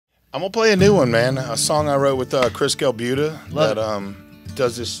I'm gonna play a new one, man. A song I wrote with Chris Gelbuta Love that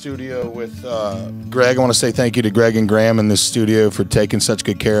does this studio with Greg. I want to say thank you to Greg and Graham in this studio for taking such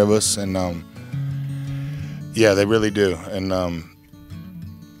good care of us, and yeah, they really do. And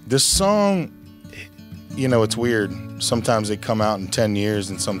this song, you know, it's weird. Sometimes they come out in 10 years,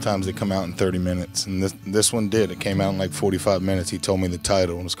 and sometimes they come out in 30 minutes. And this one did. It came out in like 45 minutes. He told me the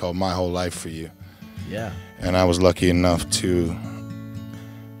title, and it's called "My Whole Life for You." Yeah. And I was lucky enough to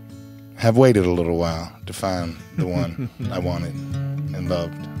have waited a little while to find the one I wanted and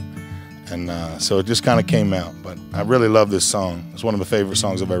loved. And so it just kind of came out. But I really love this song. It's one of my favorite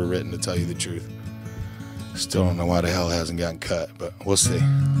songs I've ever written, to tell you the truth. Still don't know why the hell it hasn't gotten cut, but we'll see.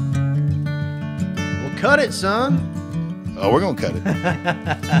 Well, cut it, son. Oh, we're going to cut it.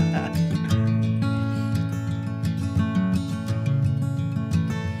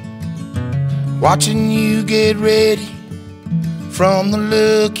 Watching you get ready, from the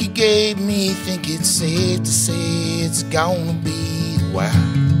look you gave me, think it's safe to say it's gonna be a while.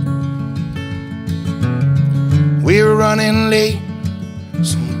 We're running late,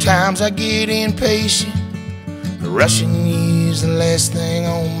 sometimes I get impatient. Rushing you's the last thing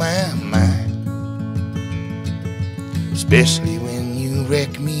on my mind, especially when you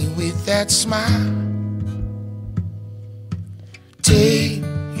wreck me with that smile. Take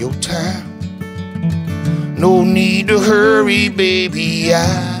your time, no need to hurry, baby,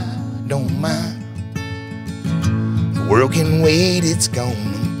 I don't mind. The world can wait, it's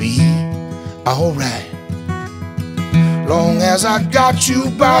gonna be alright, long as I got you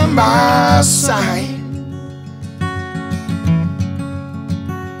by my side.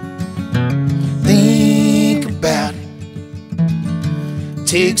 Think about it,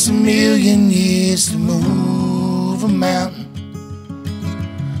 takes a million years to move a mountain.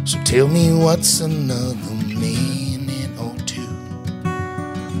 So tell me, what's another minute or two?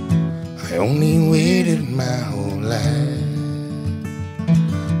 I only waited my whole life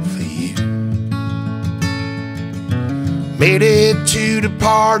for you. Made it to the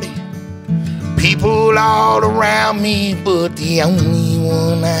party, people all around me, but the only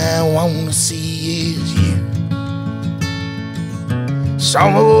one I wanna see is you. It's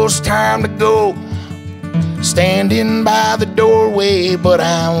almost time to go, standing by the doorway, but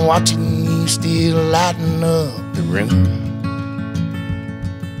I'm watching you still lighting up the room,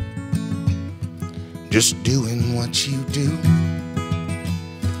 just doing what you do.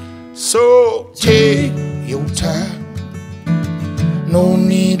 So take your time, no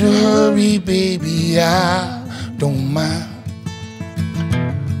need to hurry, baby, I don't mind.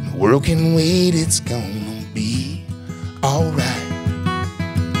 The world can wait, it's gonna be alright,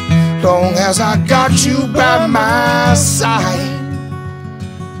 long as I got you by my side.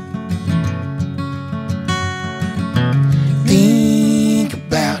 Think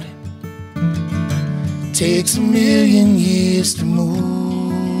about it, takes a million years to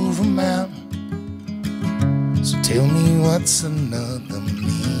move a mountain. So tell me, what's another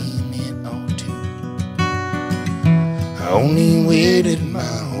minute or two? I only waited my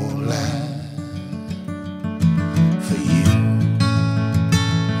whole life for you.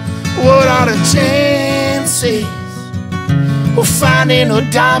 What are the chances of finding a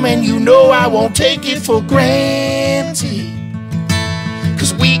diamond? You know I won't take it for granted,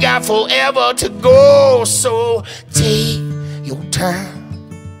 'cause we got forever to go. So take your time,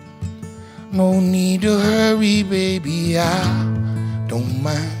 no need to hurry, baby, I don't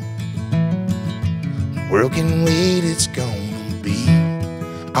mind. The world can wait, it's gonna be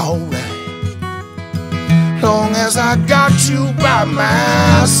alright, long as I got you by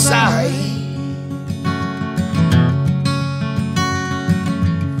my side.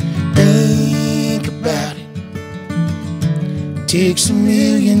 Think about it, takes a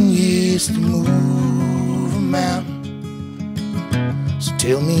million years to move a mountain. So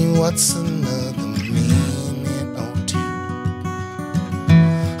tell me, what's another minute or two?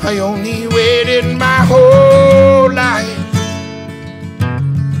 I only waited my whole life.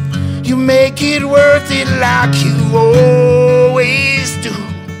 You make it worth it like you always do.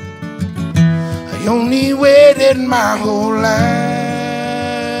 I only waited my whole life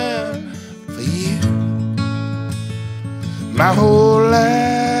for you, my whole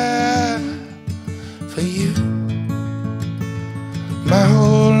life for you, my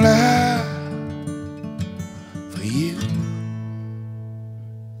whole